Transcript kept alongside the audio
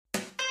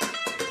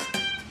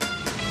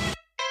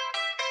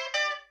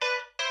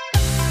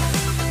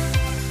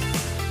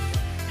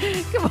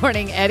Good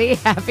morning, Eddie.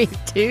 Happy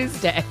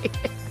Tuesday.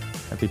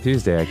 Happy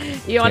Tuesday.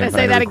 You want to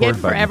say that again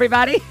for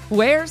everybody?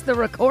 Where's the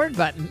record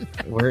button?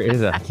 Where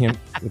is it? I can't.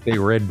 With the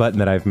red button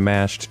that I've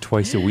mashed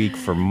twice a week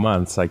for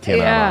months, I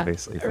cannot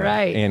obviously.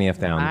 Right. Annie F.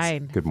 Downs.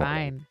 Fine. Good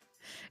morning.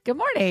 Good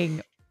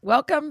morning.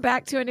 Welcome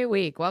back to a new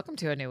week. Welcome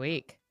to a new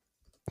week.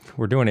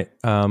 We're doing it.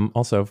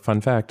 Also,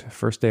 fun fact,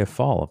 first day of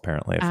fall,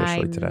 apparently,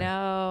 officially today. I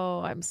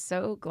know. I'm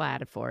so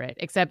glad for it.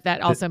 Except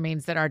that also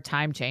means that our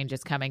time change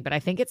is coming, but I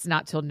think it's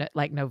not till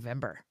like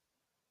November.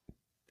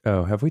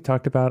 Oh, have we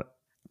talked about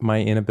my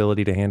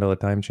inability to handle a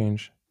time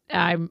change?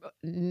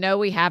 No,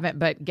 we haven't,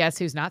 but guess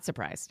who's not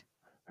surprised?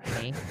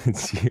 Me.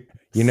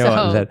 You know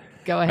So, that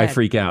go ahead. I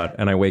freak out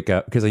and I wake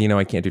up because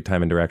I can't do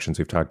time and directions.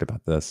 We've talked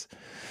about this.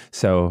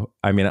 So,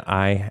 I mean,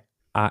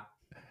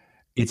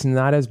 it's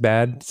not as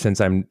bad since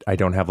I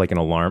don't have like an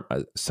alarm,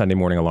 a Sunday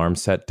morning alarm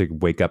set to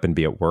wake up and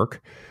be at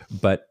work.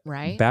 But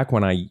back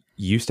when I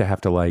used to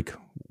have to like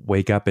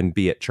wake up and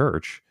be at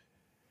church,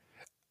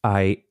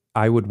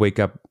 I would wake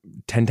up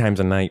 10 times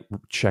a night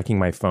checking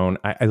my phone.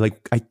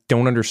 I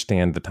don't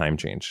understand the time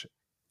change.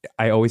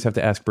 I always have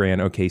to ask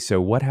Brian, okay,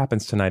 so what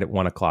happens tonight at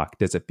 1:00?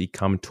 Does it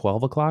become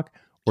 12:00?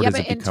 Or does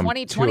it become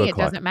 2:00? In 2020, it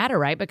doesn't matter,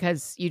 right?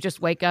 Because you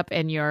just wake up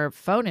and your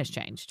phone has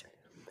changed.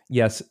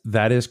 Yes,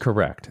 that is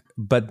correct.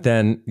 But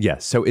then,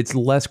 yes, so it's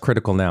less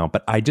critical now,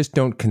 but I just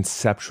don't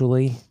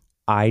conceptually,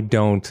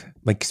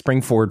 like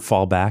spring forward,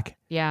 fall back.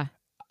 Yeah.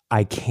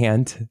 I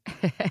can't.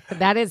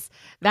 That is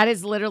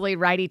literally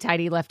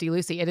righty-tighty,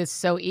 lefty-loosey. It is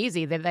so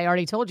easy that they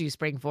already told you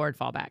spring forward,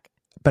 fall back.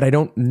 But I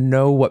don't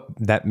know what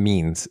that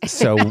means.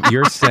 So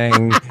you're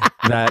saying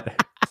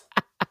that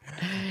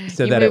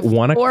at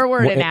 1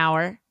 forward an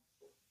hour.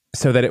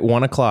 So that at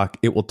 1:00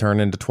 it will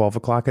turn into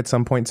 12:00 at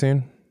some point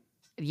soon?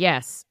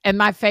 Yes. And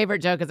my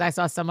favorite joke is I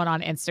saw someone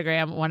on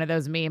Instagram, one of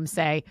those memes,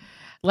 say,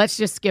 let's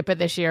just skip it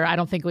this year. I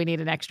don't think we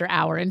need an extra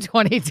hour in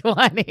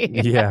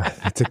 2020. Yeah,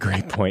 that's a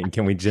great point.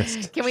 Can we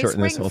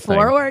shorten this whole thing?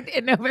 Forward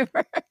in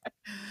November?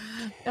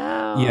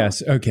 Oh.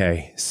 Yes.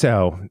 Okay.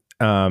 So,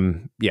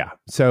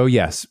 So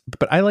yes,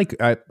 but I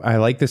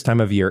like this time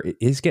of year. It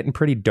is getting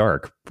pretty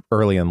dark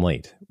early and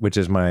late, which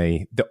is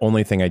the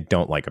only thing I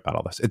don't like about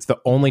all this. It's the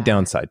only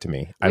downside to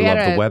me. I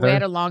love the weather. We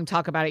had a long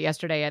talk about it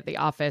yesterday at the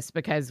office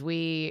because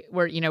we're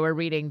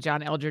reading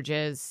John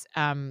Eldridge's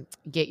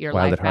Get Your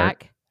Wild Life at Heart.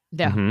 Back.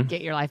 No,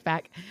 Get Your Life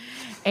Back.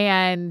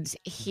 And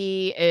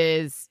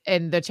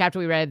the chapter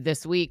we read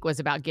this week was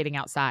about getting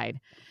outside.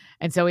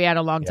 And so we had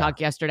a long talk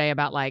yesterday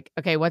about like,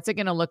 okay, what's it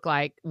going to look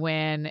like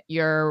when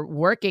your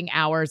working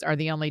hours are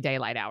the only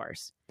daylight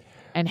hours?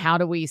 And how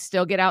do we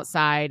still get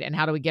outside? And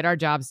how do we get our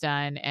jobs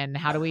done? And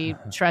how do we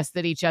trust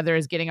that each other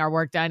is getting our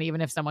work done, even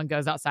if someone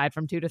goes outside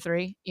from 2 to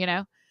 3,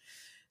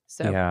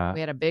 So we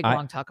had a big,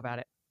 long talk about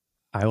it.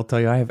 I will tell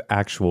you, I have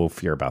actual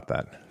fear about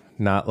that.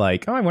 Not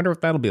like, I wonder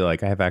what that'll be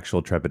like. I have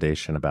actual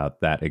trepidation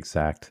about that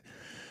exact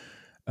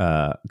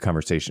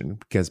conversation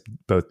because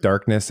both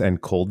darkness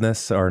and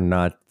coldness are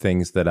not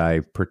things that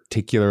I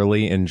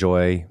particularly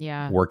enjoy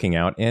working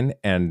out in.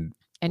 And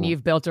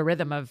you've built a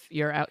rhythm of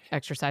your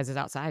exercises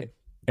outside.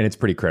 And it's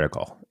pretty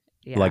critical.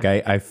 Yeah. Like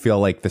I feel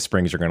like the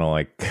springs are going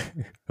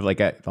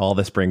to all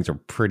the springs are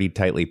pretty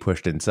tightly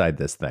pushed inside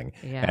this thing.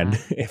 Yeah.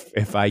 And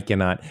if I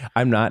cannot,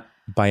 I'm not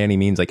by any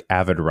means like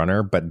avid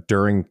runner, but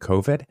during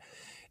COVID,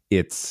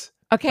 it's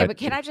okay. But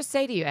can I just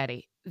say to you,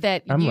 Eddie,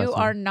 that you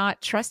are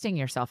not trusting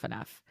yourself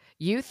enough.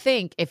 You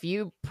think if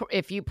you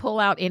pull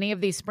out any of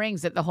these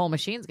springs that the whole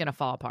machine's going to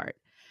fall apart,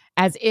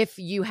 as if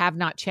you have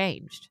not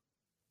changed.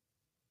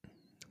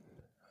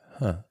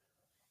 Huh.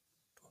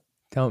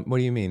 What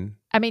do you mean?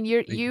 I mean,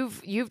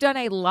 you've done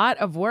a lot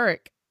of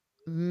work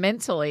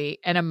mentally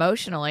and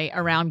emotionally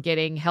around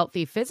getting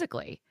healthy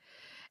physically,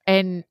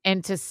 and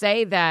to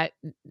say that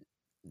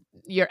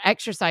your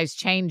exercise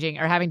changing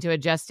or having to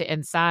adjust to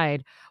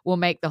inside will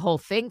make the whole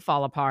thing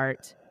fall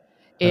apart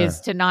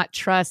is to not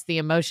trust the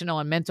emotional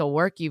and mental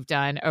work you've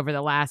done over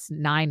the last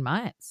 9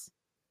 months.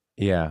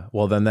 Yeah,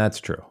 well, then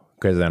that's true.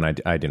 Because then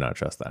I do not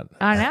trust that.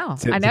 I know.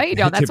 I know you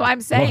don't. That's why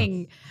I'm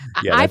saying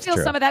I feel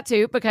true. Some of that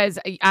too, because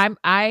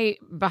I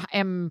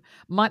am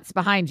months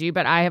behind you,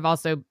 but I have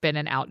also been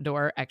an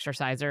outdoor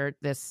exerciser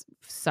this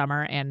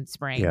summer and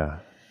spring. Yeah.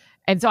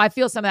 And so I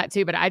feel some of that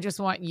too, but I just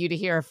want you to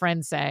hear a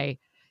friend say,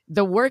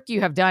 the work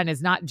you have done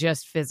is not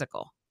just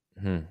physical.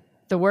 Mm-hmm.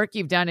 The work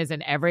you've done is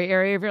in every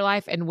area of your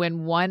life. And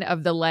when one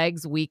of the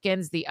legs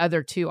weakens, the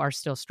other two are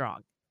still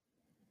strong.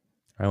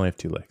 I only have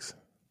 2 legs.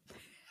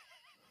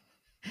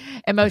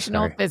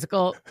 Emotional,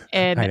 physical,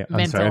 and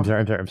mental. I'm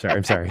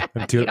sorry.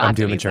 I'm too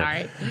mature.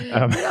 Sorry. You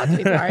don't have to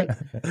be sorry.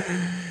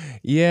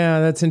 Yeah,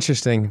 that's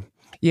interesting.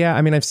 Yeah,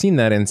 I mean, I've seen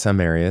that in some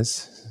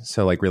areas.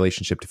 So like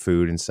relationship to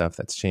food and stuff,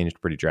 that's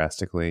changed pretty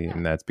drastically.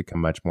 And that's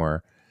become much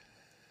more.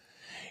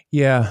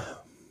 Yeah.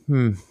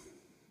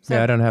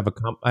 So, I don't have a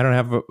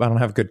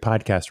good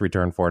podcast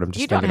return for it. I'm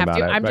just thinking about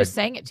it. I'm just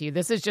saying it to you.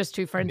 This is just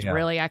two friends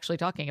really actually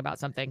talking about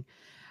something.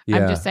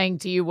 I'm just saying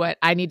to you what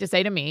I need to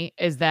say to me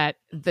is that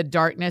the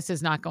darkness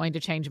is not going to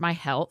change my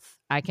health.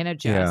 I can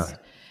adjust.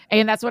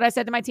 And that's what I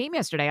said to my team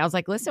yesterday. I was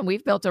like, listen,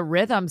 we've built a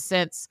rhythm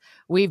since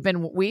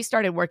we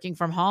started working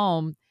from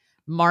home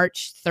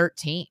March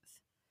 13th.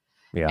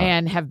 Yeah.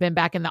 And have been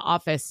back in the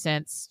office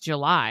since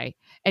July.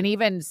 And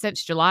even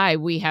since July,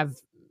 we have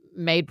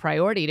made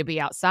priority to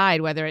be outside,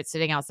 whether it's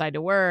sitting outside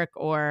to work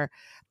or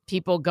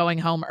people going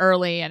home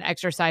early and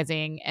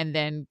exercising and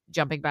then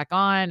jumping back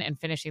on and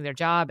finishing their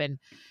job. And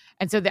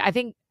so I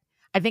think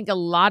a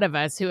lot of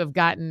us who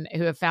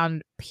have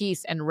found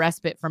peace and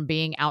respite from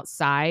being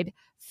outside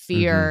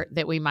fear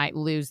that we might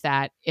lose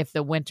that if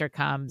the winter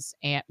comes,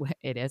 and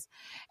it is.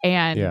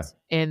 And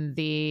in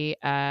the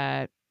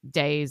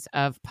days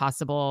of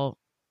possible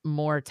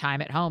more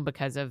time at home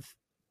because of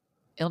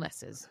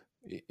illnesses.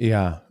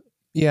 Yeah.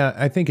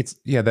 I think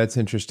that's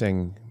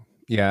interesting.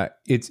 Yeah.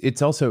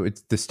 It's also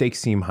the stakes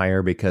seem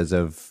higher because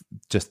of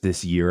just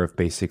this year of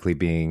basically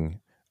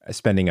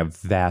spending a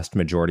vast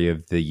majority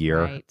of the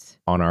year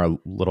on our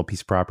little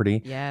piece of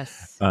property.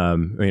 Yes. I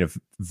mean, a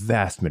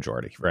vast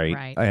majority.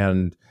 Right.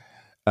 And,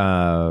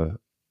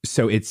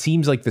 so it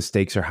seems like the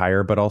stakes are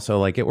higher, but also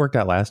like it worked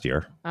out last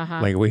year.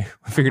 Like we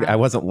figured I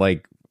wasn't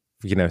like,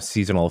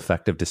 seasonal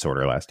affective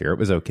disorder last year. It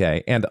was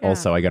okay. And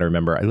also I got to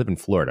remember, I live in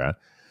Florida,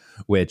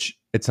 which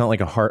it's not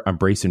like I'm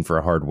bracing for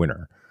a hard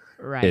winter.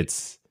 Right.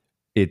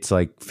 It's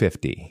like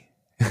 50.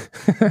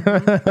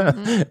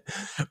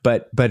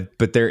 But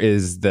there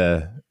is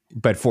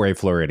but for a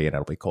Floridian,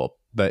 it'll be cold.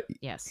 But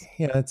yes.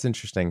 Yeah, that's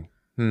interesting.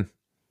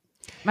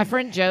 My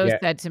friend Joe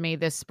said to me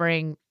this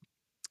spring,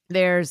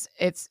 there's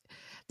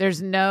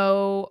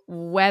no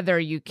weather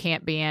you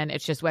can't be in.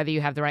 It's just whether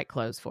you have the right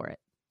clothes for it.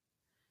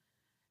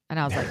 And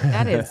I was like,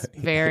 that is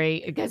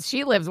because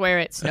she lives where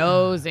it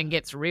snows and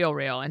gets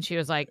real. And she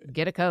was like,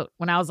 get a coat.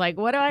 When I was like,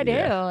 what do I do?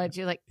 And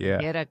she's like,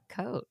 get a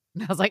coat.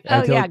 And I was like,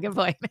 good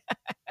point.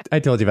 I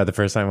told you about the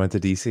first time I went to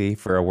DC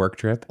for a work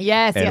trip.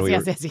 Yes.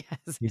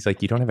 He's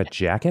like, you don't have a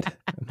jacket?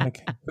 I'm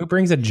like, who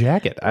brings a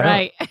jacket?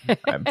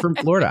 I'm from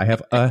Florida. I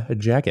have a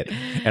jacket.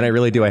 And I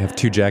really do. I have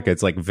 2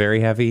 jackets, like very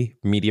heavy,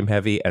 medium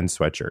heavy, and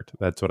sweatshirt.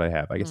 That's what I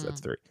have. I guess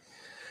that's 3.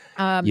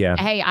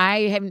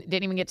 Hey,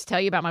 didn't even get to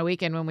tell you about my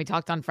weekend when we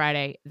talked on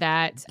Friday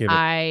that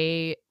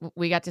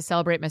we got to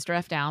celebrate Mr.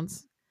 F.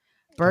 Downs'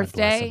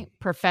 birthday,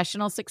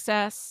 professional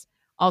success,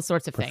 all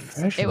sorts of things.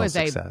 It was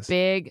a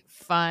big,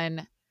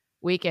 fun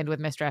weekend with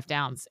Mr. F.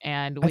 Downs,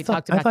 and we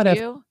talked about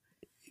you.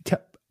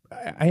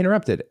 I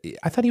interrupted.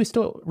 I thought he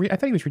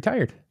was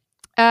retired.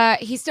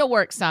 He still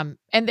works some,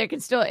 and there can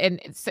still,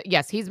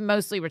 yes, he's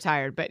mostly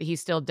retired, but he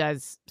still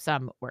does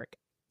some work.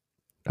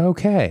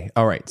 Okay.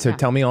 All right. So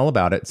tell me all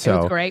about it. So it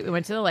was great. We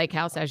went to the lake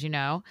house, as you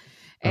know,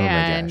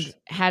 and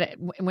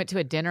went to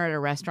a dinner at a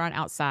restaurant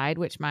outside,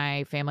 which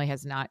my family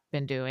has not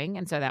been doing.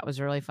 And so that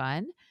was really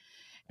fun.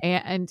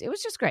 And it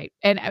was just great.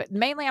 And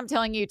mainly I'm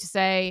telling you to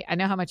say, I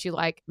know how much you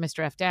like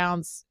Mr. F.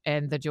 Downs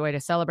and the joy to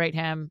celebrate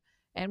him.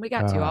 And we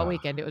got to all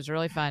weekend. It was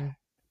really fun.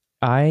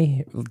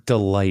 I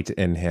delight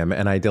in him.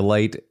 And I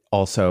delight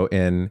also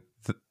in,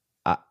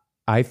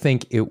 I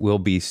think it will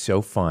be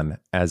so fun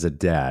as a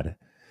dad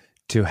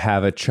to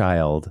have a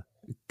child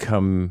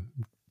come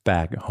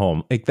back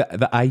home. Like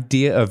the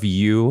idea of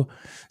you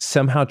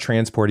somehow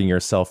transporting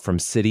yourself from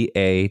city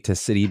A to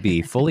city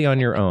B fully on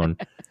your own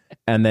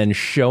and then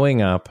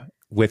showing up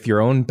with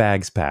your own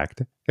bags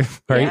packed,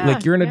 right? Yeah,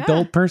 like you're an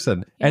adult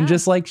person and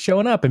just like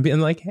showing up and being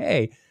like,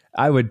 hey,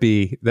 that would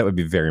be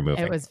very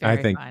moving. It was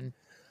very fun.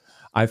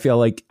 I feel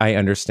like I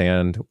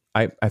understand.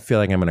 I feel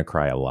like I'm going to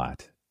cry a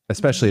lot,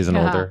 especially as an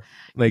older,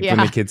 like when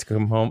the kids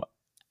come home.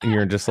 And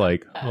you're just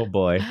like, oh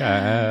boy,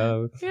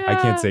 I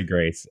can't say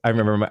grace. I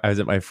remember I was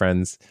at my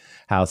friend's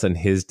house and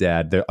his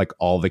dad, they're like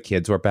all the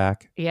kids were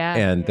back. Yeah.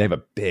 And they have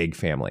a big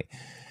family.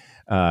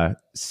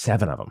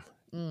 7 of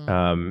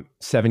them.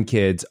 7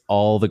 kids,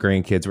 all the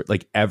grandkids were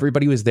like,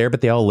 everybody was there, but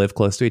they all live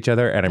close to each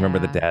other. And I remember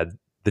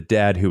the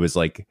dad who was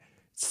like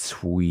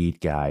sweet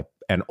guy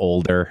and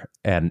older,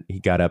 and he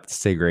got up to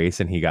say grace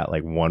and he got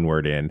like one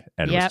word in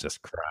and was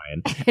just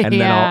crying.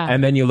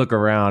 And then you look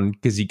around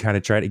because you kind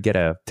of try to get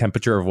a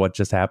temperature of what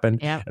just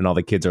happened, and all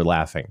the kids are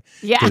laughing.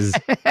 Yeah, because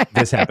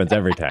this happens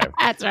every time.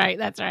 That's right.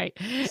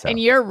 So. And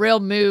you're real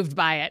moved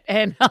by it,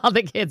 and all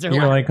the kids are.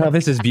 You're laughing. like, oh,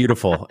 this is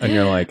beautiful, and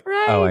you're like,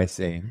 oh, I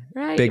see.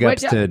 Right. Big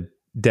ups to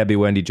Debbie,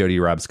 Wendy,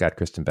 Jody, Rob, Scott,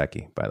 Kristen,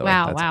 Becky. By the way,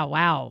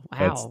 wow.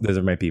 Those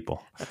are my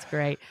people. That's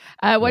great.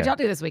 What'd y'all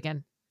do this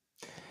weekend?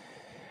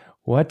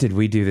 What did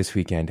we do this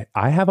weekend?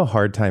 I have a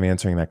hard time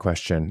answering that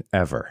question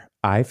ever.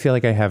 I feel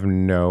like I have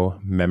no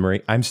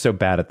memory. I'm so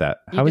bad at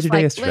that. How was your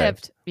day yesterday?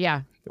 Lived.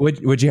 Yeah.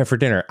 What'd you have for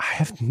dinner? I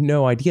have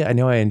no idea. I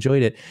know I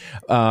enjoyed it.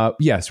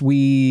 Yes,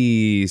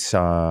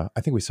 I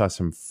think we saw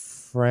some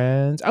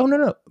friends. Oh,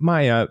 no.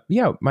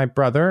 My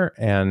brother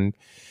and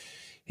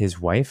his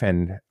wife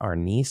and our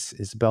niece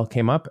Isabel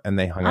came up and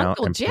they hung out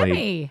and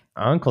played.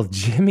 Uncle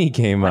Jimmy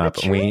came up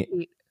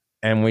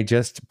and we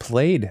just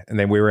played. And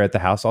then we were at the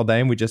house all day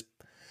and we just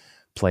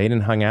played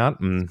and hung out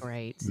and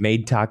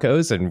made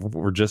tacos and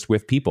were just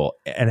with people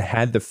and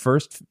had the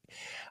first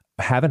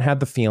haven't had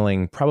the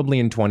feeling probably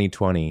in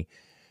 2020.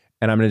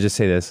 And I'm going to just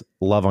say this,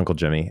 love Uncle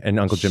Jimmy, and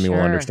Uncle Jimmy will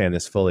understand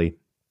this fully.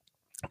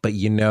 But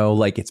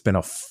like it's been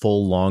a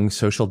full long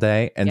social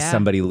day and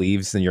somebody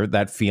leaves and you're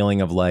that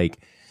feeling of like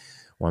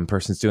one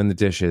person's doing the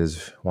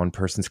dishes, one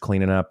person's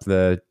cleaning up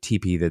the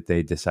teepee that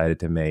they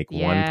decided to make,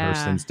 one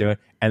person's doing,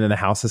 and then the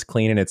house is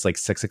clean and it's like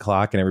 6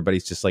 o'clock and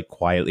everybody's just like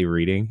quietly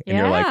reading and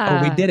you're like,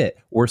 oh, we did it.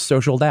 We're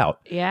socialed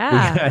out.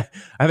 Yeah.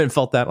 I haven't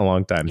felt that in a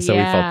long time. So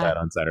we felt that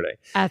on Saturday.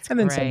 That's and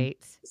then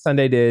great.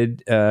 Sunday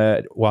did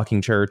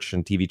walking church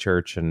and TV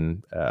church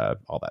and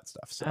all that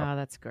stuff. So. Oh,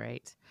 that's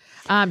great.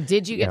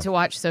 Did you get to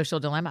watch Social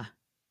Dilemma?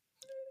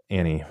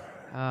 Annie,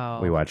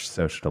 we watched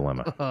Social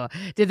Dilemma. Oh.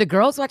 Did the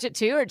girls watch it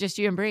too, or just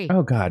you and Bree?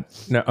 Oh God,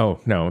 no! Oh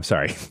no,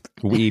 sorry.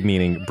 We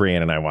meaning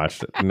Brianne and I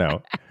watched it.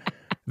 No,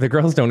 the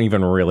girls don't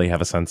even really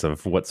have a sense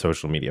of what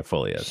social media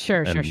fully is.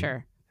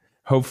 Sure.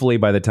 Hopefully,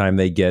 by the time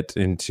they get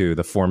into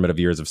the formative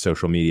years of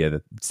social media,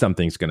 that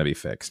something's going to be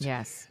fixed.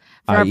 Yes.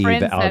 For our friends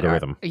the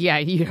algorithm.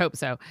 You hope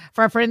so.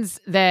 For our friends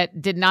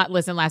that did not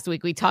listen last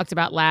week, we talked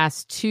about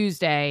last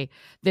Tuesday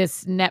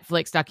this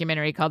Netflix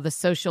documentary called The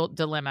Social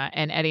Dilemma.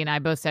 And Eddie and I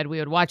both said we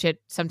would watch it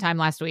sometime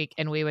last week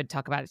and we would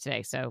talk about it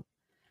today. So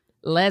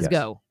let's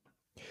go.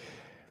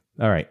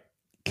 All right.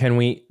 Do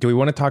we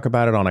want to talk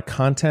about it on a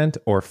content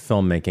or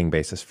filmmaking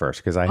basis first?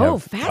 Because I have. Oh,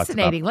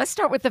 fascinating. Let's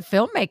start with the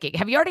filmmaking.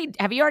 Have you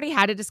already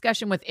had a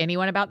discussion with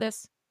anyone about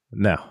this?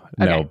 No.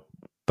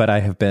 But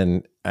I have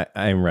been.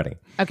 I'm ready.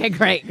 Okay,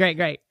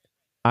 great.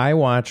 I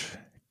watch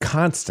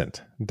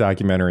constant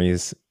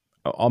documentaries.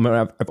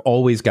 I've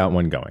always got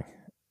one going.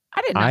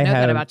 I did not know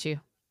that about you.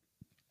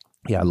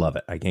 Yeah, I love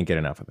it. I can't get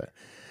enough of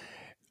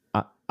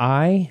it.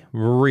 I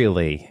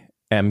really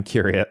am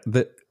curious.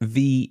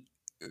 The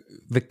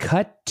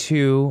cut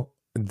to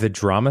the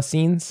drama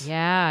scenes.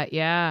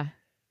 Yeah.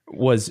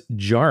 Was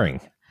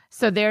jarring.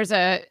 So there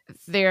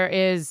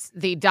is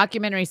the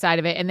documentary side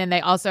of it, and then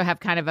they also have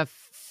kind of a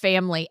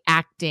family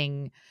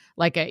acting,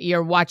 like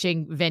you're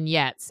watching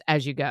vignettes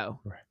as you go.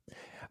 Right.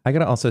 I got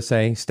to also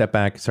say, step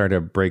back, sorry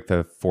to break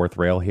the fourth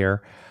rail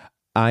here.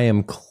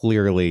 I'm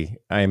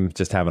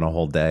just having a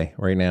whole day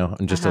right now.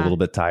 I'm just a little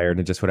bit tired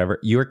and just whatever.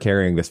 You are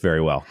carrying this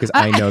very well because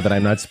I know that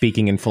I'm not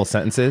speaking in full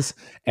sentences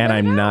and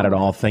I'm not at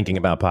all thinking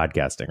about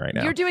podcasting right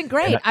now. You're doing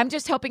great. I'm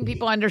just helping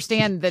people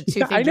understand the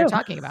two things you're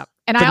talking about.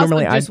 And I also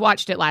just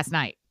watched it last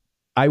night.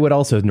 I would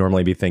also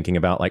normally be thinking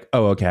about like,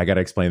 oh, okay, I got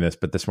to explain this.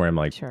 But this morning I'm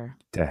like, sure,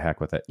 to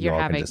heck with it. You're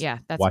having,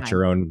 that's watch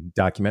your own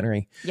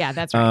documentary. Yeah,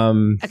 that's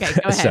right. Okay,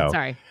 go ahead.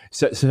 Sorry.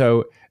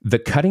 So the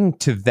cutting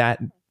to that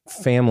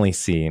family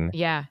scene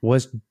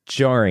was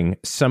jarring.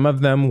 Some of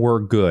them were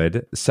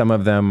good. Some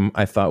of them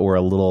I thought were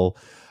a little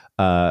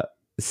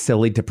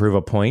silly to prove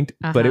a point,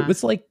 but it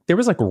was like there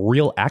was like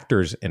real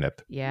actors in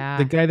it. Yeah,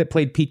 the guy that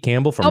played Pete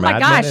Campbell from Mad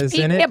Men is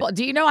Pete in Campbell. it.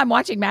 Do you know I'm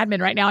watching Mad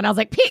Men right now? And I was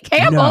like, Pete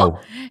Campbell. No.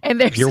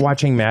 And you're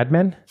watching Mad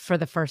Men for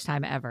the first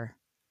time ever.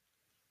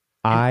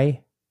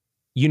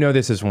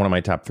 This is one of my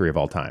top 3 of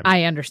all time.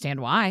 I understand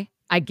why.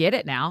 I get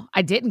it now.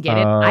 I didn't get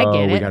it. I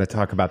get it. We got to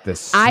talk about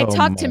this. I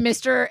talked to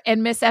Mr.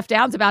 and Miss F.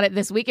 Downs about it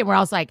this weekend where I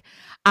was like,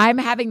 I'm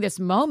having this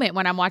moment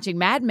when I'm watching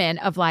Mad Men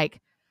of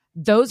like,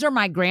 those are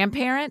my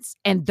grandparents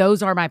and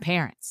those are my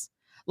parents.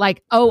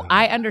 Like,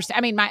 I understand.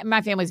 I mean,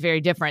 my family's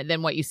very different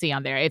than what you see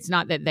on there. It's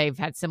not that they've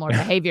had similar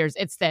behaviors.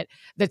 It's that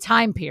the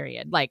time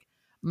period, like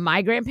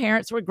my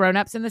grandparents were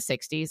grown-ups in the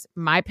 60s.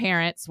 My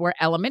parents were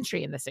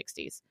elementary in the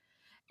 60s.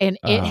 And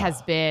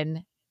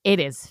it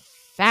is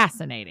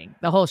fascinating.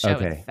 The whole show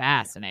is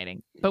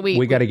fascinating. But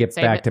we got to get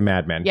back to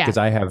Mad Men because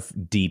I have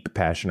deep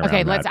passion around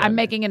Mad Men. I'm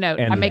making a note.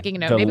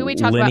 Maybe we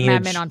talk about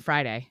Mad Men on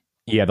Friday.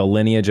 Yeah, the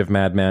lineage of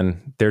Mad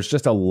Men. There's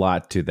just a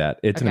lot to that.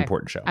 It's an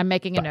important show. I'm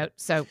making a note.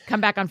 So come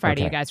back on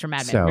Friday, you guys, for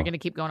Mad Men. We're going to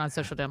keep going on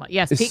Social Dilemma.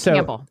 Yes, Pete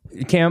Campbell.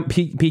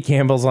 Pete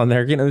Campbell's on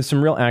there. There's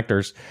some real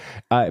actors.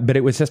 But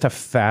it was just a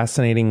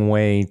fascinating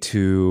way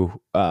to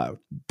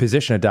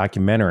position a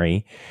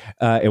documentary.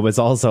 It was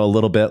also a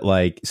little bit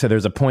like, so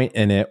there's a point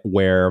in it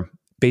where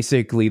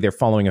basically they're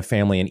following a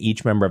family and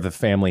each member of the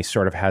family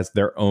sort of has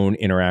their own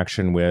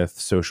interaction with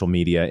social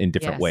media in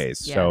different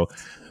ways. Yes. So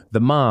the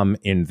mom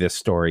in this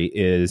story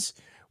is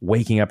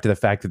waking up to the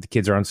fact that the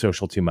kids are on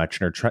social too much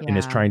and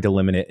is trying to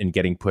limit it and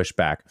getting pushed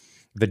back.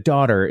 The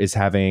daughter is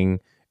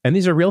having, and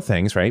these are real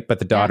things, right? But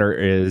the daughter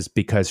is,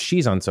 because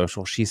she's on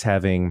social, she's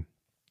having,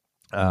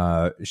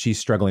 she's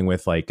struggling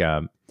with like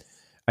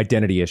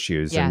identity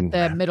issues. Yeah, and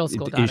the middle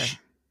school daughter.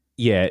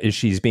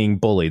 She's being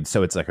bullied.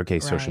 So it's like,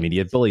 okay, social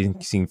media bullying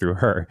through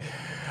her.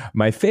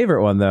 My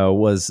favorite one, though,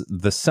 was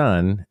the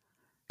son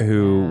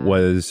who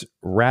was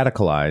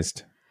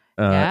radicalized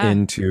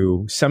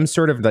into some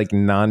sort of like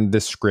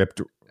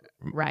nondescript,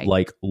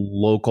 like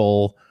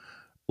local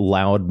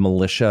loud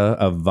militia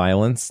of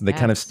violence. They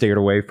kind of stayed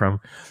away from.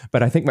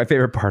 But I think my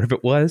favorite part of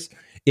it was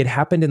it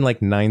happened in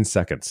like 9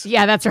 seconds.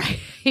 Yeah, that's right.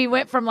 He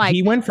went from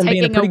taking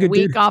being a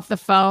week off the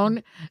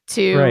phone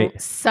to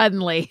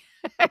suddenly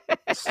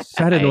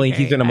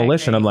he's in a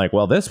militia. And I'm like,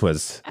 well, that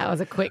was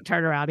a quick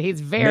turnaround.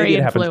 He's very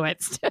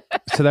influenced.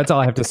 So that's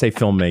all I have to say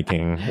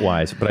filmmaking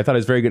wise. But I thought it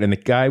was very good. And the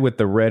guy with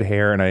the red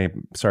hair, and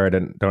I'm sorry, I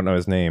don't know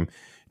his name.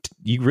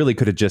 You really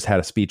could have just had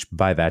a speech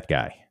by that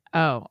guy.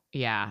 Oh,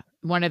 yeah.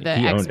 One of the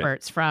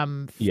experts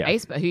from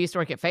Facebook who used to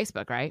work at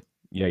Facebook, right?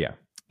 Yeah.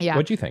 Yeah.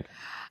 What'd you think?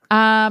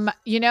 I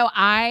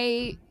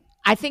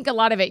think a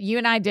lot of it, you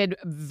and I did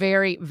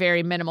very,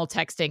 very minimal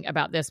texting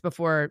about this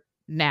before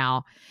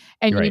now.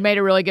 And you made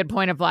a really good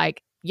point of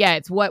like, yeah,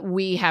 it's what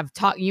we have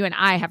talked, you and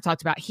I have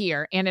talked about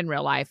here and in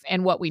real life.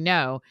 And what we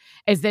know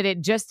is that it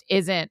just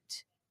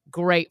isn't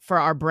great for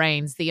our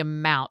brains, the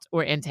amount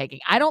we're intaking.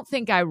 I don't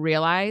think I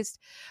realized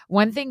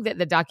one thing that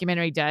the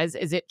documentary does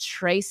is it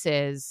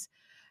traces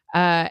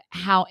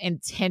how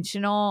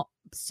intentional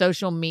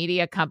social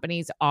media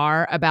companies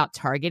are about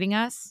targeting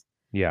us.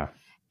 Yeah.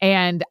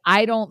 And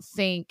I don't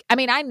think, I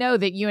mean, I know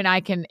that you and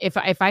I can, if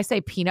I say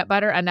peanut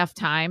butter enough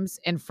times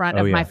in front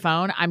of my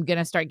phone, I'm going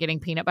to start getting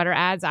peanut butter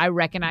ads. I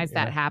recognize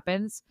that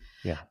happens.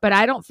 Yeah. But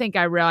I don't think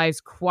I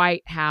realized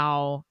quite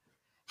how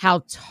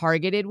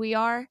targeted we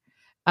are.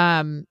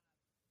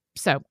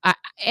 So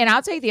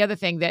I'll tell you the other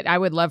thing that I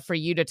would love for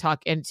you to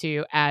talk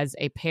into as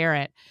a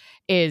parent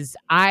is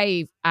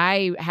I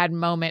had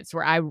moments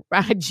where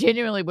I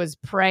genuinely was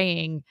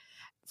praying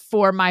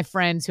for my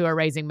friends who are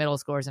raising middle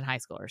schoolers and high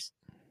schoolers.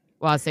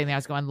 While I was sitting there, I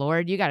was going,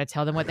 Lord, you got to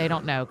tell them what they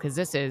don't know, because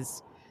this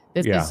is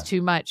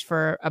too much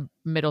for a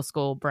middle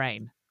school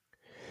brain.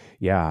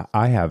 Yeah,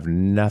 I have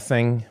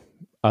nothing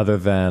other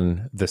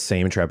than the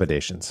same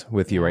trepidations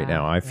with you right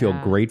now. I feel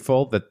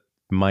grateful that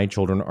my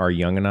children are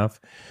young enough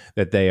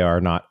that they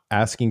are not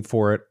asking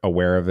for it,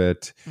 aware of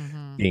it,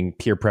 being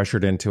peer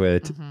pressured into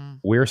it.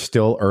 We're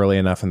still early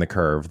enough in the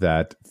curve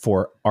that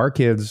for our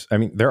kids, I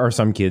mean, there are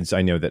some kids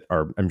I know that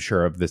are, I'm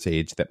sure, of this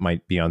age that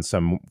might be on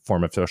some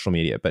form of social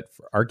media, but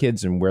for our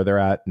kids and where they're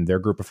at and their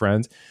group of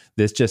friends,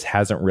 this just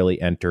hasn't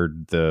really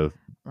entered the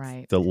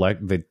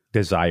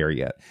desire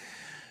yet.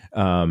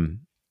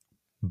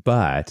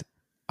 But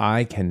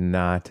I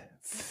cannot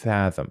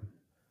fathom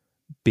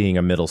being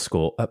a middle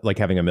school, like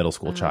having a middle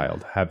school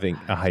child, having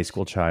a high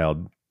school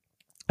child.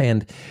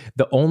 And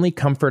the only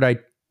comfort I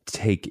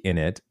take in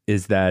it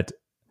is that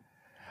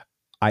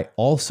I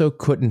also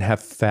couldn't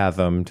have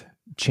fathomed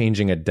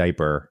changing a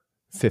diaper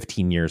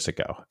 15 years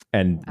ago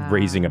and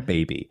raising a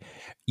baby.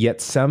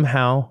 Yet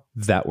somehow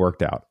that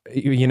worked out.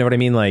 You know what I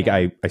mean? Like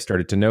I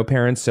started to know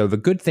parents. So the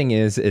good thing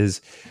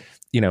is,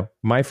 you know,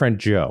 my friend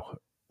Joe,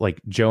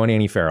 like Joe and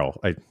Annie Farrell,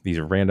 these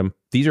are random.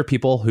 These are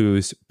people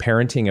whose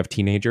parenting of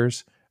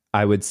teenagers,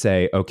 I would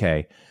say,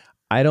 okay,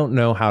 I don't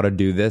know how to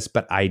do this,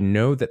 but I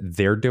know that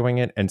they're doing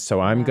it. And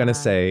so I'm going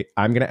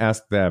to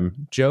ask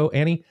them, Joe,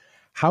 Annie,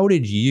 how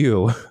did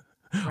you,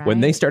 when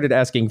they started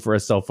asking for a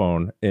cell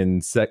phone in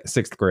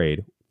sixth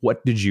grade,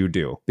 what did you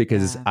do?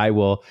 Because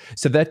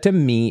so that to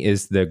me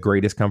is the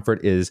greatest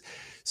comfort, is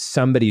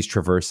somebody's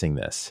traversing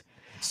this.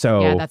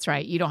 So yeah, that's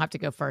right. You don't have to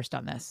go first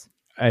on this.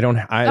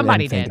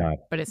 Somebody did,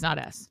 but it's not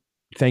us.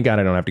 Thank God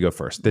I don't have to go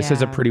first. This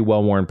is a pretty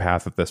well-worn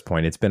path at this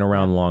point. It's been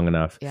around long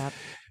enough. Yep.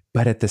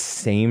 But at the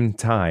same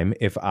time,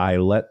 if I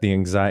let the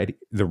anxiety,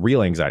 the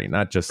real anxiety,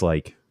 not just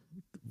like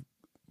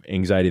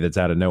anxiety that's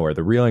out of nowhere,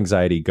 the real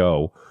anxiety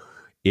go,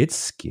 it's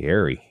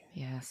scary.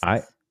 Yes.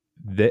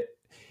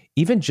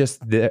 Even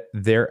just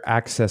their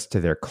access to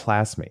their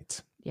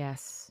classmates.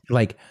 Yes.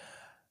 Like,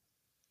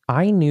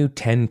 I knew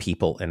 10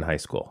 people in high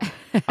school.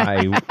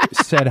 I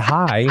said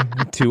hi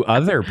to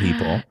other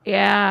people.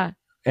 Yeah.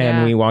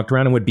 And we walked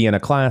around and would be in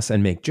a class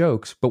and make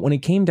jokes. But when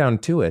it came down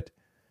to it,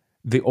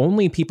 the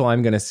only people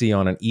I'm going to see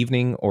on an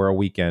evening or a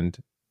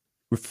weekend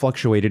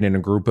fluctuated in a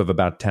group of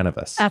about 10 of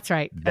us. That's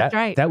right. That's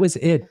right. That was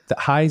it. The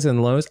highs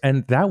and lows.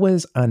 And that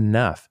was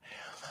enough.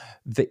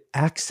 The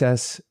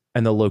access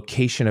and the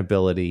location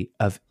ability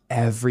of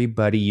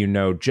everybody you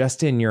know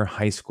just in your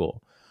high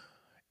school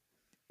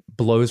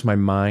blows my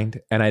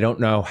mind. And I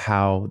don't know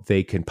how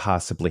they can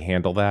possibly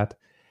handle that.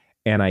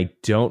 And I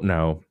don't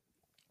know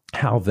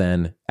how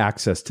then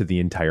access to the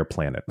entire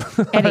planet.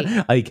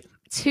 Eddie, like,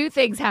 two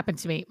things happened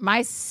to me.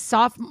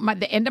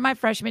 The end of my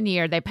freshman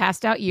year, they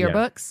passed out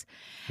yearbooks.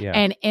 Yeah.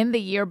 And in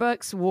the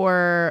yearbooks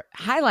were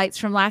highlights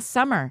from last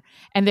summer.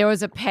 And there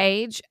was a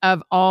page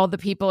of all the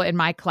people in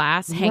my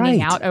class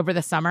hanging out over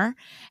the summer.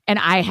 And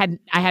I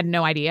had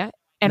no idea.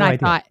 And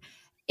thought,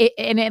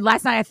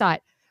 last night I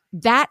thought,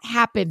 that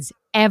happens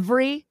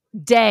every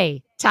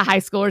day to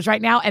high schoolers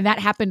right now. And that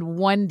happened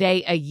one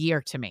day a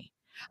year to me.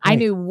 I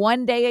knew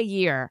one day a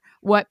year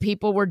what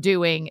people were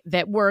doing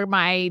that were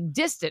my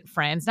distant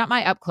friends, not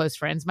my up close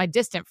friends, my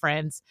distant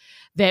friends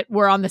that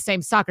were on the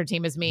same soccer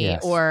team as me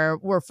or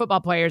were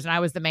football players and I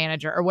was the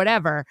manager or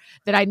whatever,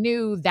 that I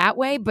knew that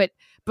way, but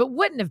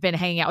wouldn't have been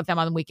hanging out with them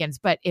on the weekends.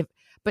 But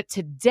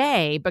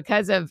today,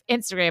 because of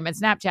Instagram and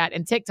Snapchat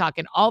and TikTok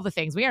and all the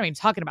things, we aren't even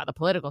talking about the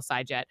political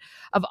side yet,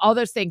 of all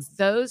those things,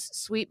 those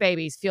sweet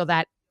babies feel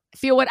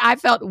what I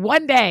felt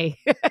one day,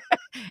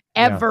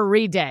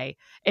 every day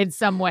in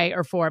some way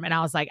or form. And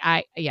I was like,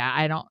 I'm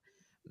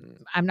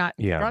not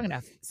strong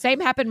enough. Same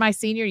happened my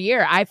senior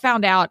year. I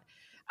found out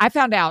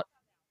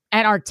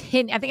at our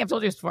 10, I think I've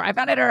told you this before. I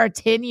found out at our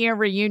 10-year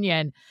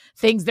reunion,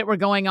 things that were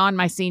going on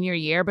my senior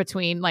year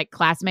between like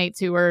classmates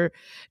who were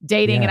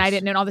dating and I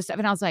didn't know all this stuff.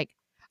 And I was like,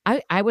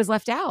 I was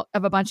left out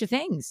of a bunch of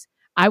things.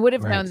 I would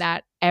have known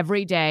that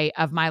every day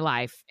of my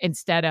life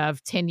instead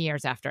of 10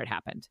 years after it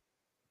happened.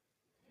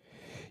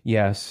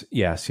 Yes.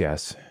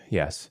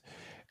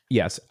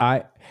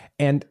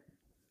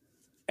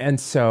 And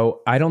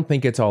so I don't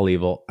think it's all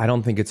evil. I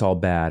don't think it's all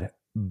bad,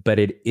 but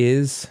it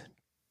is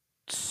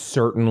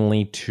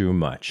certainly too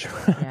much.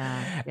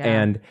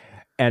 Yeah.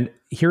 And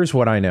here's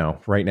what I know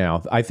right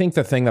now. I think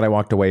the thing that I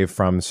walked away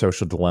from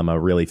Social Dilemma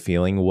really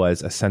feeling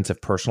was a sense of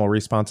personal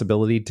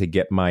responsibility to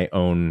get my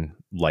own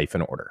life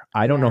in order.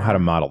 I don't know how to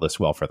model this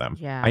well for them.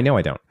 Yeah. I know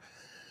I don't.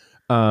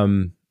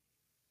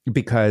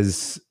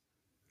 Because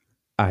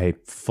I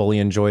fully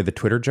enjoy the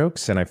Twitter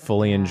jokes and I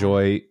fully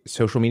enjoy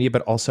social media,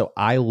 but also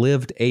I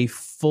lived a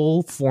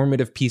full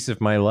formative piece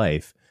of my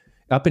life.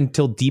 Up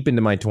until deep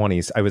into my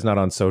 20s, I was not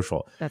on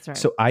social. That's right.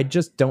 So I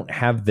just don't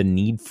have the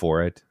need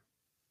for it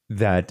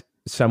that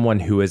someone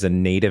who is a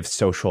native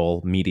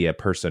social media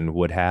person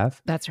would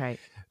have. That's right.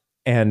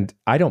 And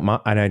I've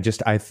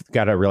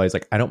got to realize,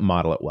 like, I don't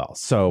model it well.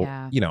 So,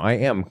 I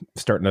am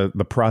starting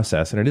the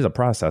process, and it is a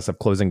process of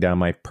closing down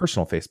my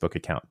personal Facebook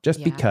account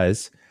just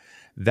because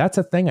that's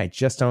a thing I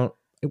just don't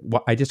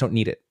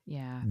need it.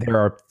 Yeah. There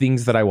are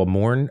things that I will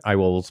mourn. I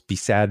will be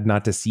sad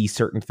not to see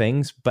certain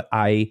things, but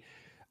I've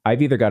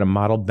either got to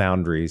model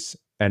boundaries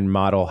and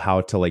model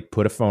how to like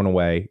put a phone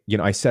away.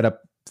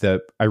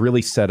 I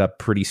really set up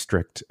pretty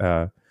strict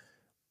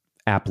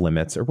app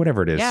limits or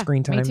whatever it is.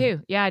 Screen time. Me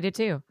too. Yeah, I did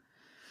too.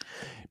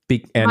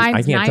 And mine's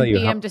I can't 9 tell you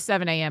p.m. to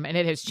 7 a.m. and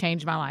it has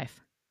changed my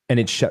life. And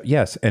it's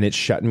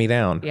shut me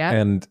down. Yeah.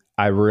 And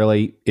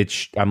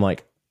I'm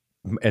like,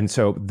 and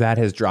so that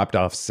has dropped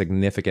off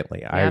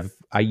significantly. Yep.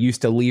 I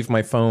used to leave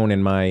my phone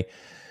in my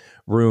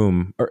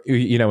room or,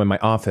 in my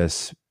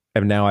office.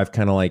 And now I've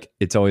kind of like,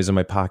 it's always in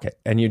my pocket.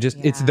 And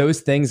it's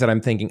those things that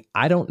I'm thinking,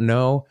 I don't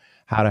know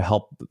how to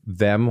help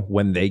them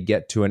when they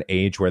get to an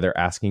age where they're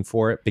asking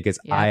for it, because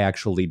I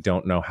actually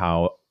don't know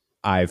how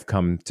I've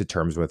come to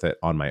terms with it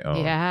on my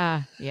own.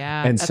 Yeah.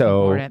 And that's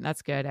so important.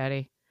 That's good,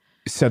 Eddie.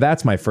 So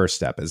that's my first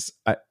step is,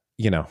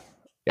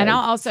 And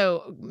I'll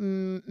also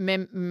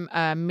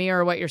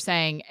mirror what you're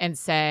saying and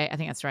say, I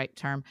think that's the right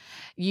term.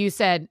 You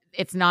said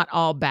it's not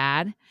all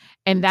bad.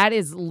 And that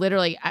is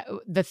literally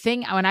the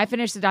thing. When I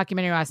finished the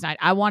documentary last night,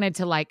 I wanted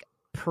to like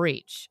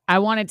preach. I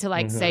wanted to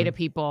like say to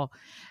people,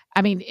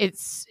 I mean,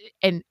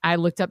 and I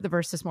looked up the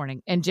verse this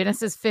morning. In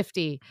Genesis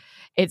 50,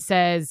 it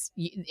says,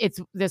 it's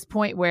this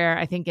point where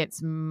I think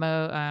it's I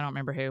don't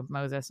remember who,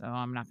 Moses. Oh,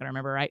 I'm not going to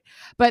remember right.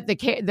 But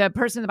the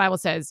person in the Bible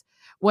says,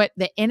 what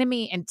the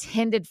enemy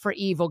intended for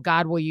evil,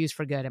 God will use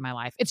for good in my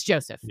life. It's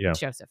Joseph. Yeah. It's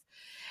Joseph.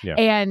 Yeah.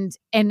 And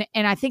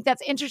I think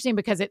that's interesting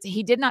because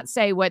he did not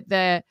say what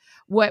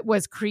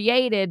was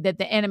created that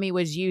the enemy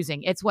was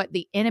using. It's what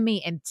the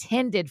enemy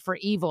intended for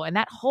evil. And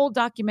that whole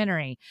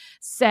documentary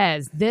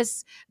says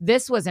this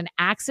was an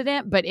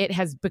accident, but it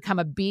has become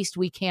a beast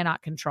we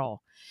cannot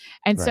control.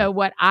 And so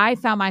what I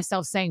found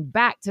myself saying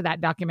back to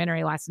that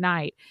documentary last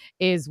night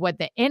is what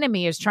the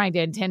enemy is trying to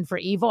intend for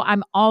evil,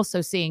 I'm also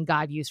seeing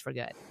God use for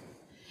good.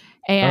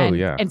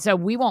 And so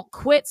we won't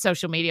quit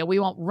social media. We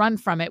won't run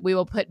from it. We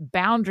will put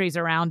boundaries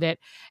around it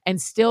and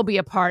still be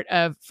a part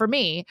of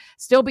spreading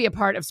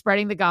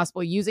the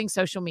gospel using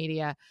social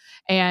media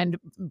and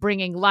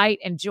bringing light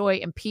and joy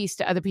and peace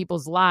to other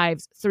people's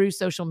lives through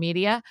social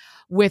media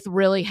with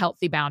really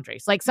healthy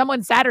boundaries. Like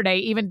someone Saturday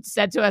even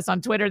said to us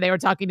on Twitter, they were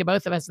talking to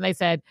both of us and they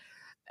said,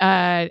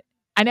 I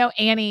know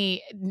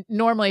Annie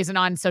normally isn't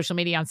on social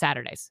media on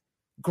Saturdays.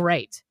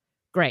 Great.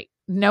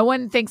 No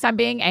one thinks I'm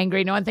being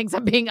angry. No one thinks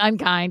I'm being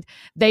unkind.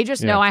 They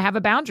just know I have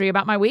a boundary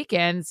about my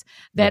weekends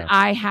that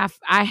I have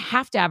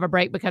to have a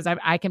break because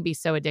I can be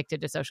so addicted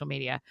to social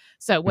media.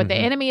 So what the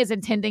enemy is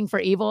intending for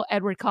evil,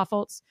 Edward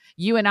Koffoltz,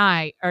 you and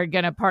I are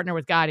going to partner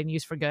with God and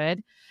use for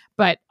good,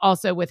 but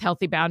also with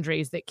healthy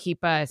boundaries that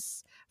keep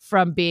us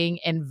from being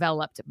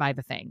enveloped by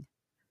the thing.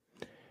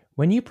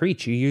 When you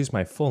preach, you use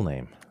my full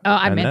name. Oh,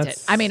 I meant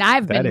it. I mean,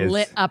 I've been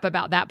lit up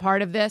about that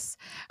part of this.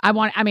 I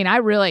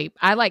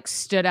like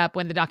stood up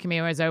when the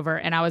documentary was over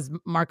and I was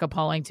Marco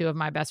Poloing two of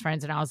my best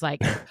friends. And I was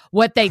like,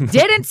 what they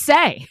didn't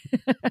say,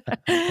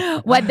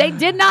 what they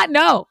did not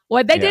know,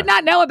 did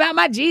not know about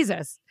my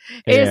Jesus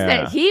is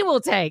that he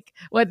will take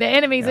what the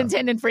enemy's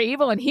intended for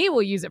evil and he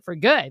will use it for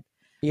good.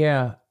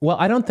 Yeah. Well,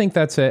 I don't think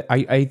that's it.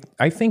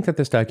 I think that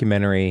this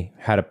documentary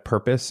had a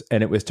purpose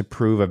and it was to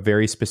prove a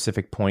very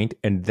specific point.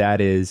 And that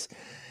is,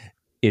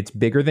 it's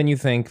bigger than you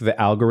think. The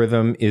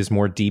algorithm is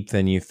more deep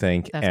than you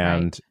think. That's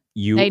and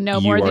right. They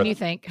know more than you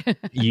think.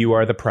 You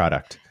are the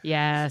product.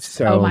 Yes.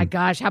 So, oh my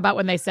gosh. How about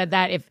when they said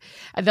that?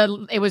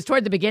 It was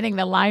toward the beginning,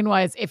 the line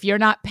was, if you're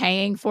not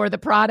paying for the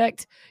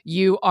product,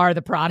 you are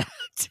the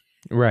product.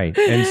 Right.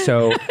 And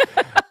so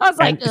I was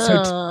like,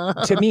 so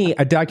to me,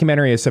 a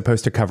documentary is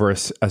supposed to cover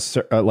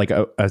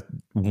a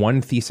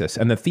one thesis.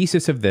 And the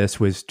thesis of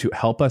this was to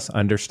help us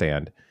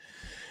understand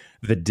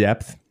the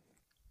depth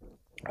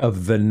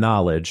of the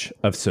knowledge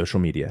of social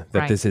media, that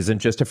Right. this isn't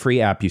just a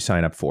free app you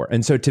sign up for.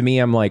 And so to me,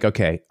 I'm like,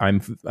 okay,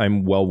 I'm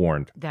well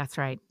warned. That's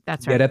right.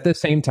 That's Yet right. at the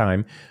same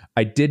time,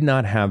 I did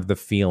not have the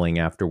feeling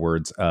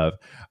afterwards of,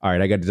 all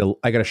right, I got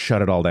to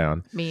shut it all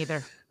down. Me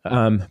either.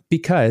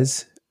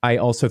 Because I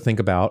also think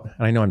about,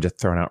 and I know I'm just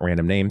throwing out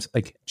random names,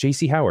 like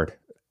JC Howard.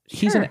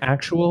 He's an Sure.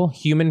 actual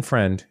human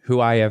friend who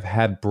I have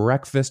had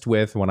breakfast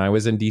with when I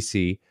was in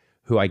DC,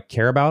 who I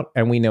care about,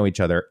 and we know each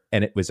other.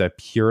 And it was a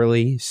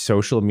purely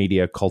social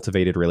media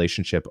cultivated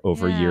relationship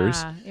over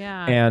years.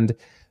 Yeah. And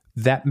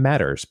that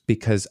matters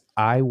because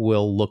I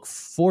will look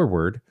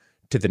forward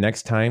to the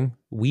next time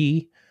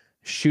we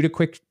shoot a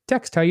quick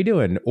text, how you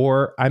doing?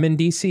 Or I'm in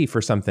DC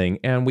for something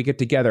and we get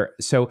together.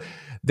 So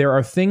there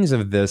are things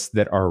of this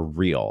that are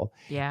real.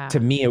 Yeah. To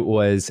me, it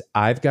was,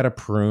 I've got to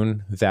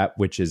prune that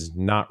which is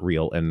not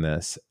real in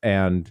this.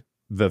 And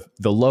the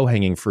low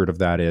hanging fruit of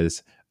that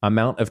is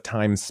amount of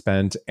time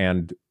spent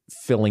and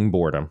filling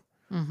boredom.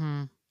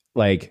 Mm-hmm.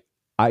 Like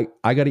I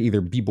got to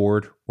either be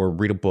bored or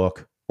read a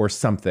book or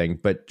something,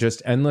 but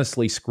just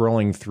endlessly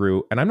scrolling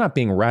through. And I'm not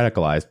being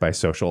radicalized by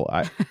social.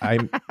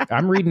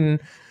 I'm reading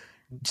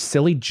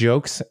silly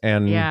jokes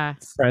and Yeah.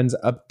 friends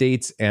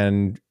updates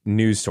and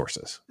news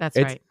sources. That's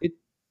It's- right.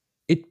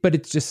 But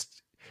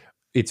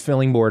it's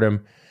filling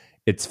boredom.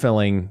 It's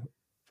filling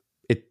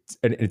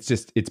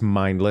it's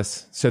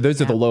mindless. So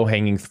those are the low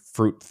hanging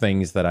fruit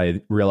things that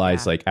I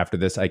realized like after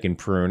this I can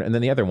prune. And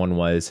then the other one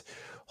was,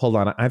 hold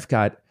on, I've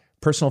got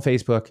personal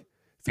Facebook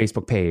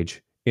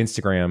page,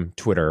 Instagram,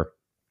 Twitter,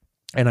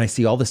 and I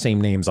see all the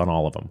same names on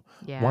all of them.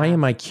 Yeah. Why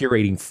am I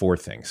curating 4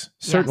 things?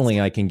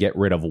 Certainly I can get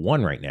rid of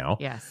one right now.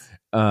 Yes.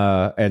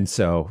 And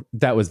so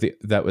that was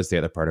the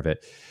other part of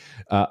it.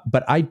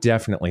 But I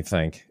definitely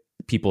think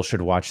people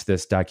should watch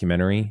this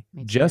documentary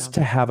just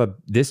to have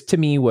this to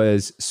me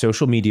was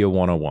social media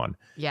 101.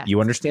 Yeah.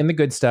 You understand the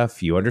good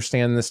stuff. You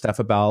understand the stuff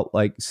about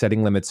like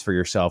setting limits for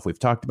yourself. We've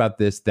talked about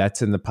this.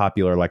 That's in the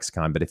popular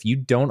lexicon. But if you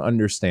don't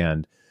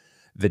understand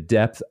the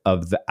depth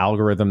of the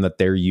algorithm that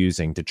they're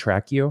using to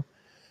track you,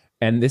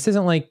 and this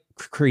isn't like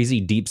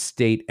crazy deep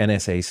state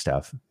NSA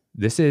stuff.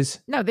 This is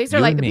these are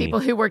you like and the me. people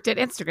who worked at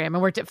Instagram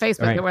and worked at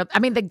Facebook. Right. And I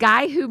mean, the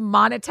guy who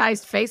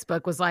monetized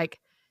Facebook was like,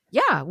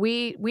 yeah,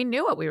 we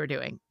knew what we were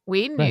doing.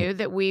 We knew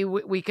that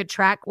we could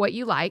track what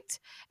you liked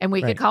and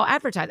we could call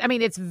advertise. I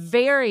mean, it's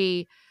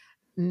very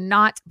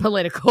not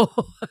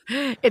political.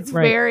 It's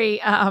very,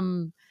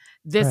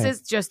 this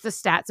is just the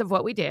stats of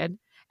what we did.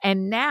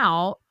 And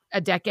now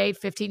a decade,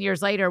 15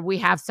 years later, we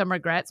have some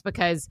regrets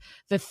because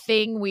the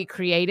thing we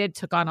created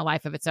took on a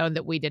life of its own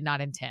that we did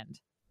not intend.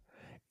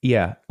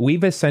 Yeah,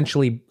 we've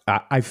essentially,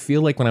 I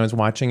feel like when I was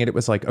watching it, it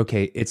was like,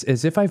 okay, it's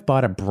as if I've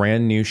bought a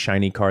brand new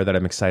shiny car that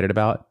I'm excited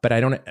about, but I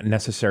don't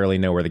necessarily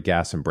know where the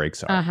gas and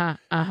brakes are.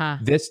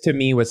 This to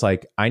me was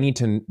like,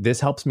 this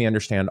helps me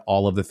understand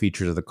all of the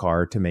features of the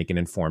car to make an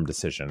informed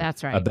decision.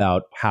 That's right.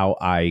 About how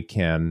I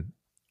can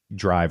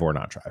drive or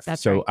not drive.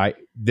 That's so right.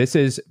 This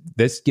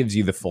gives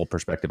you the full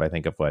perspective, I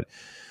think, of what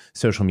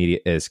social media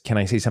is. Can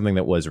I say something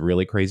that was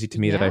really crazy to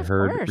me that I've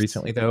heard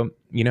recently though?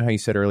 You know how you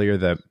said earlier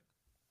that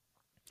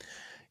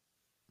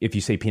if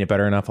you say peanut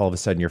butter enough, all of a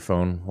sudden your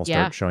phone will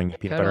start showing you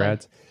peanut butter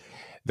ads.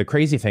 The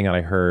crazy thing that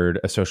I heard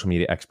a social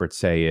media expert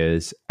say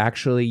is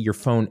actually your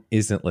phone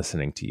isn't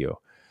listening to you.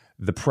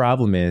 The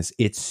problem is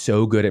it's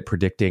so good at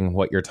predicting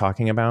what you're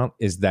talking about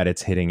is that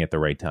it's hitting at the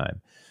right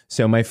time.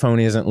 So my phone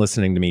isn't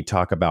listening to me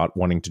talk about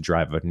wanting to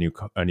drive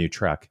a new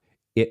truck.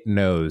 It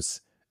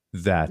knows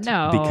that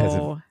because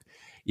of,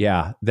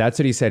 that's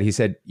what he said. He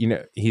said,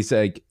 he's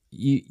like,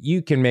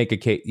 you can make a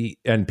case,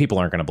 and people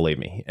aren't going to believe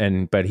me.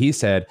 But he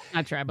said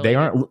they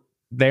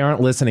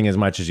aren't listening as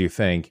much as you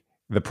think.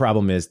 The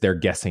problem is they're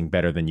guessing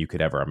better than you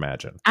could ever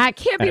imagine. I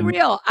can't be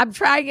real. I'm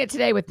trying it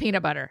today with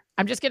peanut butter.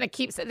 I'm just going to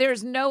keep.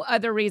 There's no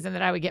other reason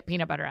that I would get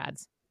peanut butter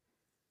ads.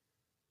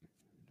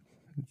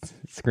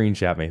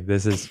 Screenshot me.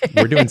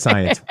 We're doing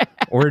science.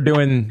 We're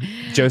doing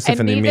Joseph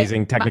and the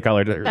Amazing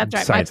Technicolor That's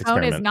right. Science My phone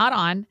Experiment. is not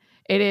on.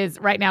 It is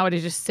right now. It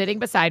is just sitting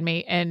beside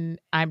me, and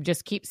I'm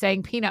just keep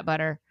saying peanut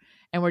butter.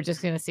 And we're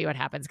just going to see what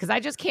happens. Because I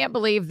just can't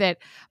believe that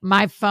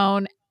my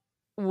phone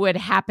would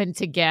happen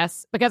to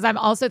guess. Because I'm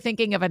also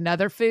thinking of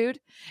another food.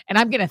 And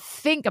I'm going to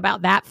think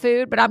about that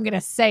food. But I'm going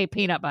to say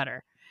peanut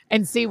butter.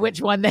 And see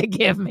which one they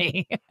give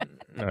me.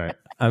 All right.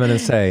 I'm going to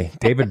say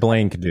David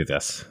Blaine could do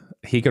this.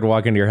 He could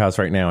walk into your house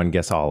right now and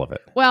guess all of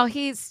it. Well,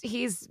 he has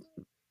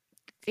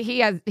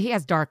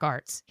dark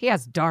arts. He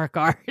has dark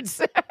arts.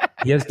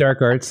 He has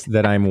dark arts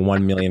that I'm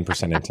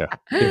 1,000,000% into.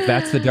 If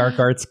that's the dark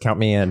arts, count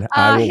me in.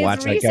 I will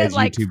watch that guy's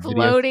YouTube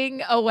floating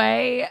videos.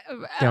 away.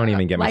 Don't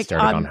even get me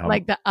started on how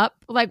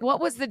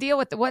what was the deal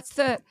with what's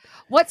the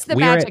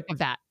magic of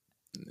that?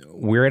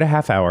 We're at a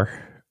half hour.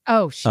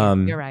 Oh shit,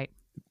 you're right.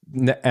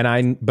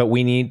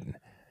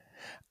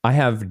 I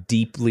have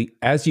deeply,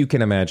 as you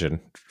can imagine,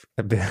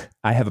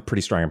 I have a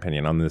pretty strong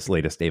opinion on this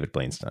latest David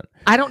Blaine stunt.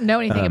 I don't know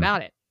anything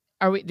about it.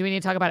 Do we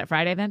need to talk about it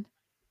Friday then?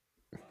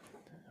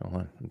 Hold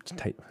on.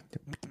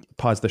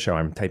 Pause the show.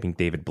 I'm typing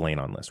David Blaine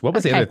on list. What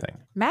was the other thing?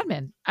 Mad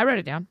Men. I wrote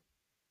it down.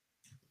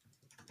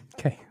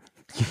 Okay.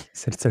 You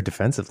said it so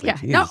defensively. Yeah.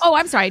 Jeez. No. Oh,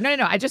 I'm sorry. No.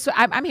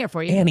 I'm here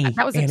for you. Annie,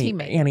 That was a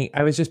teammate. Annie,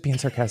 I was just being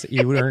sarcastic.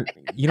 You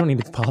don't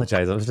need to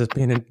apologize. I was just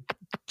being a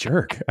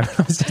jerk.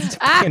 That's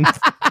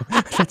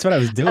what I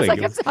was doing. I was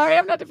like, I'm sorry,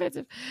 I'm not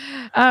defensive.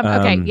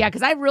 Okay, yeah,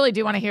 because I really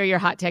do want to hear your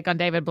hot take on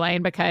David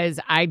Blaine because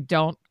I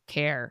don't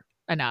care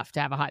enough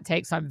to have a hot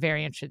take, so I'm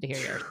very interested to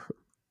hear yours.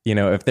 You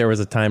know, if there was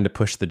a time to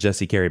push the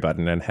Jesse Carey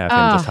button and have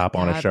him just hop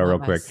on a show real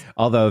quick,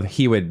 although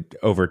he would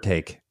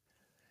overtake.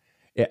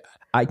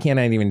 I can't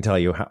even tell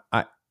you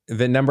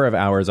the number of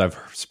hours I've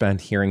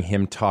spent hearing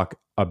him talk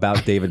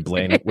about David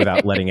Blaine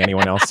without letting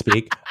anyone else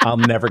speak. I'll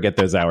never get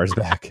those hours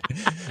back.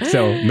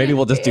 So maybe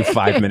we'll just do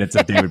 5 minutes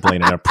of David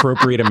Blaine, an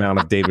appropriate amount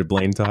of David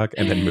Blaine talk,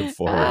 and then move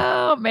forward.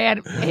 Oh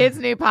man, his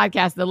new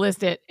podcast, The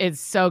List It, is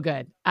so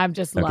good. I'm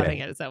just loving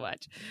it so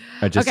much.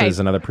 As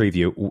another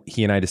preview,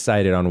 he and I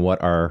decided on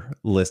what our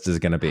list is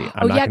going to be.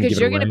 Because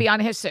you're going to be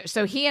on his.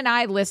 So he and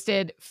I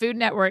listed Food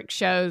Network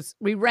shows.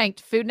 We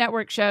ranked Food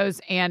Network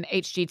shows and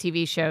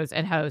HGTV shows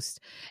and hosts.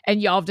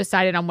 And y'all have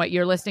decided on what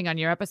you're listing on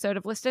your episode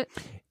of List It?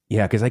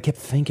 Yeah, because I kept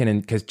thinking,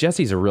 and because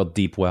Jesse's a real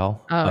deep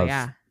well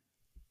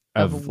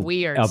of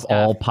weird of stuff.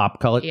 All pop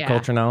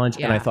culture knowledge,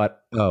 and I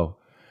thought,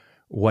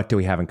 what do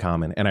we have in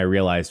common? And I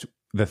realized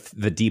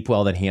the deep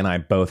well that he and I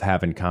both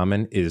have in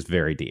common is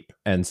very deep,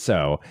 and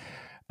so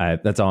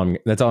that's all I'm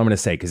going to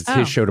say because it's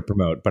his show to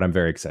promote. But I'm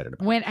very excited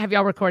about. When have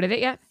y'all recorded it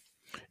yet?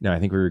 No, I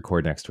think we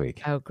record next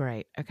week. Oh,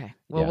 great. Okay,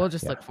 well, we'll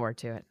just look forward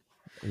to it.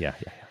 Yeah.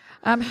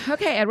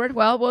 Okay, Edward.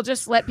 Well, we'll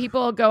just let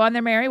people go on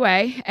their merry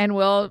way, and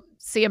we'll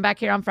see him back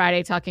here on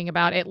Friday talking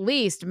about at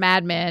least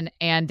Mad Men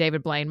and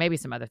David Blaine, maybe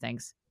some other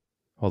things.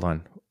 Hold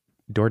on.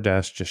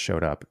 DoorDash just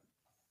showed up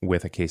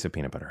with a case of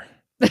peanut butter.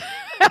 I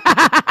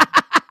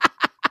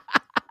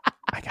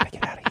got to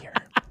get out of here.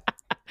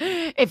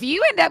 If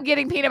you end up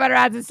getting peanut butter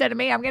ads instead of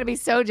me, I'm going to be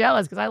so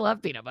jealous because I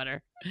love peanut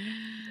butter.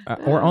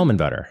 Or almond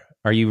butter.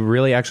 Are you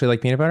really actually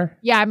like peanut butter?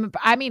 Yeah,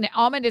 I mean,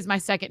 almond is my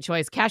second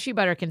choice. Cashew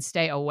butter can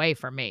stay away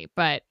from me,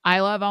 but I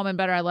love almond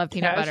butter. I love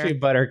peanut butter.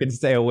 Cashew butter can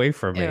stay away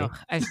from me. Ew,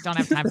 I just don't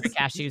have time for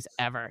cashews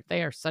ever.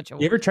 They are such a...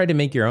 You ever tried to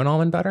make your own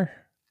almond butter?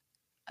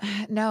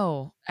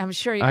 No, I'm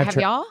sure. Have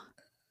y'all?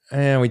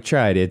 Yeah, we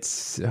tried.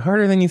 It's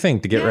harder than you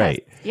think to get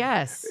right.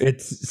 Yes.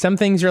 It's some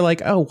things you're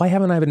like, oh, why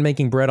haven't I been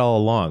making bread all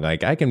along?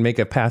 Like I can make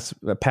a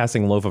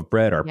passing loaf of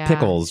bread or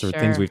pickles or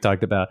things we've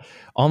talked about.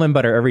 Almond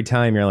butter, every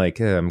time you're like,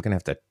 I'm going to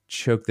have to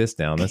choke this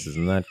down. This is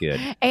not good.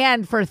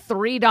 And for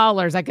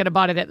 $3, I could have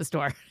bought it at the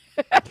store.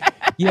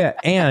 Yeah.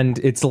 And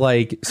it's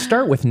like,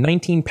 start with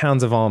 19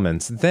 pounds of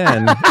almonds,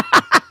 then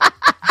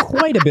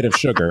quite a bit of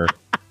sugar.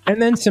 And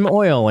then some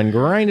oil and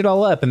grind it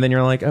all up. And then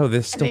you're like, oh,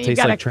 this still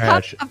tastes like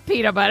trash. Cup of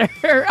peanut butter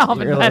or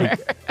almond butter.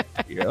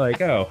 You're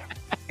like, oh.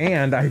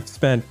 And I've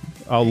spent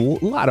a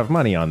lot of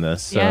money on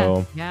this.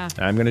 So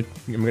I'm gonna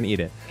eat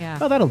it. Yeah.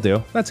 Oh, that'll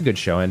do. That's a good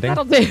show ending.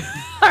 That'll do.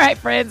 All right,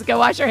 friends, go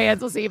wash your hands.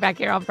 We'll see you back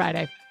here on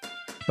Friday.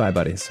 Bye,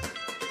 buddies.